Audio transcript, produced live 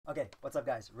Okay, what's up,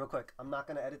 guys? Real quick, I'm not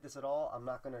gonna edit this at all. I'm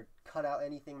not gonna cut out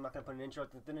anything. I'm not gonna put an intro.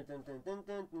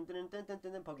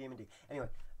 PokeaimMD. Anyway,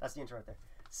 that's the intro right there.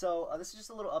 So this is just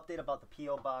a little update about the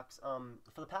PO box.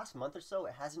 For the past month or so,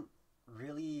 it hasn't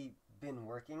really been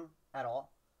working at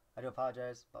all. I do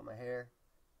apologize about my hair.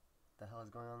 What the hell is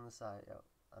going on the side? Yo,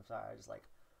 I'm sorry. I just like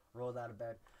rolled out of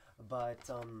bed, but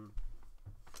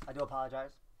I do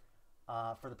apologize.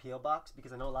 For the PO box,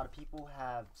 because I know a lot of people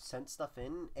have sent stuff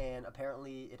in and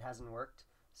apparently it hasn't worked,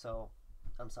 so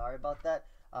I'm sorry about that.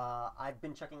 I've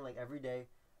been checking like every day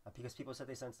because people said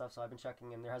they sent stuff, so I've been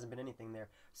checking and there hasn't been anything there.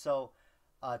 So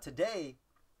today,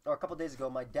 or a couple days ago,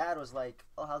 my dad was like,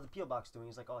 oh, how's the PO box doing?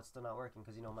 He's like, oh, it's still not working,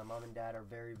 because you know my mom and dad are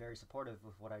very, very supportive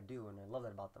with what I do, and I love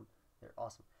that about them. They're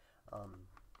awesome.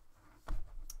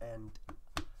 And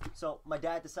so my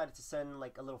dad decided to send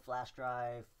like a little flash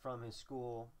drive from his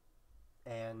school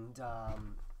and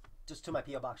just to my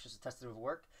PO box just to test it with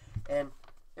work, and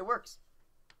it works.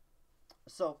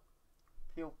 So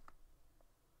PO,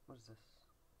 what is this?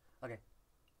 Okay,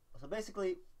 so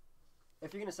basically,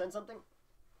 if you're gonna send something,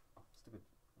 stupid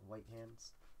white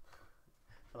hands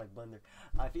for like blender.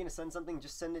 If you're gonna send something,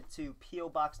 just send it to PO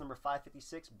box number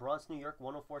 556, Bronx, New York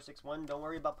 10461. Don't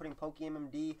worry about putting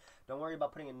PokeaimMD. Don't worry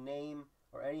about putting a name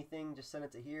or anything. Just send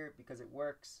it to here because it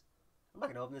works. I'm not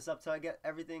gonna open this up till I get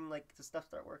everything, like the stuff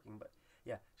start working. But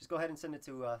yeah, just go ahead and send it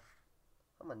to how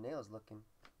my nails looking.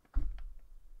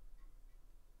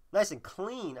 Nice and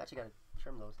clean. Actually gotta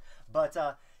trim those. But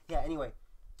yeah, anyway,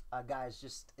 guys,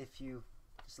 just a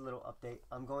little update.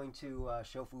 I'm going to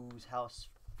Shofu'S house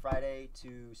Friday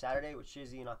to Saturday with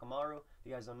Shizzy and Akamaru. If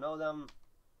you guys don't know them,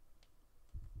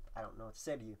 I don't know what to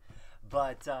say to you.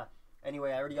 But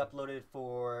anyway, I already uploaded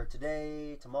for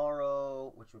today,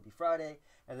 tomorrow, which would be Friday,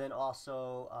 and then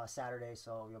also Saturday,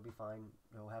 so you'll be fine.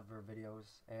 You'll have her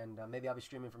videos, and maybe I'll be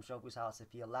streaming from Shofu'S house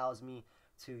if he allows me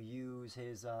to use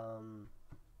his,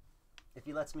 if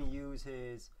he lets me use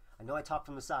his, I know I talk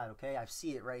from the side, okay? I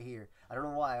see it right here. I don't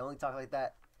know why. I only talk like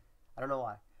that. I don't know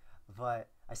why, but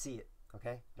I see it,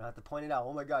 okay? You don't have to point it out.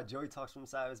 Oh my God, Joey talks from the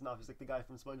side of his mouth. He's like the guy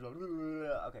from SpongeBob.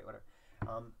 Okay, whatever.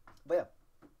 But yeah.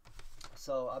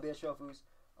 So I'll be at Shofu'S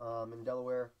in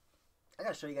Delaware. I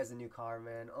gotta show you guys the new car,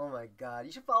 man. Oh my God,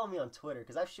 you should follow me on Twitter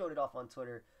because I've showed it off on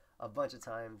Twitter a bunch of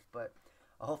times. But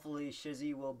hopefully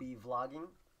Shizzy will be vlogging.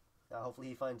 Hopefully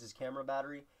he finds his camera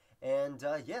battery, and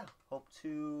yeah, hope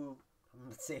to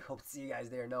see you guys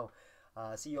there. No,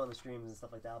 see you on the streams and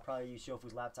stuff like that. I'll probably use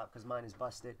Shofu'S laptop because mine is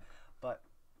busted. But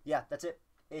yeah, that's it.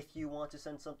 If you want to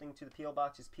send something to the PO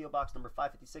box, it's PO box number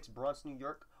 556, Bronx, New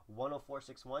York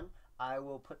 10461. I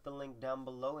will put the link down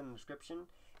below in the description.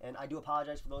 And I do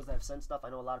apologize for those that have sent stuff. I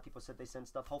know a lot of people said they sent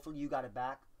stuff. Hopefully you got it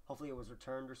back. Hopefully it was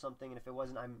returned or something. And if it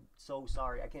wasn't, I'm so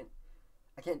sorry. I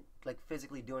can't like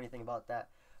physically do anything about that.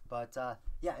 But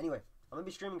yeah, anyway, I'm gonna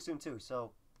be streaming soon too.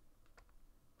 So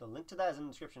the link to that is in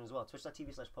the description as well.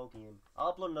 Twitch.tv/Pokeaim.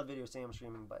 I'll upload another video saying I'm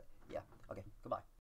streaming. But yeah, okay, goodbye.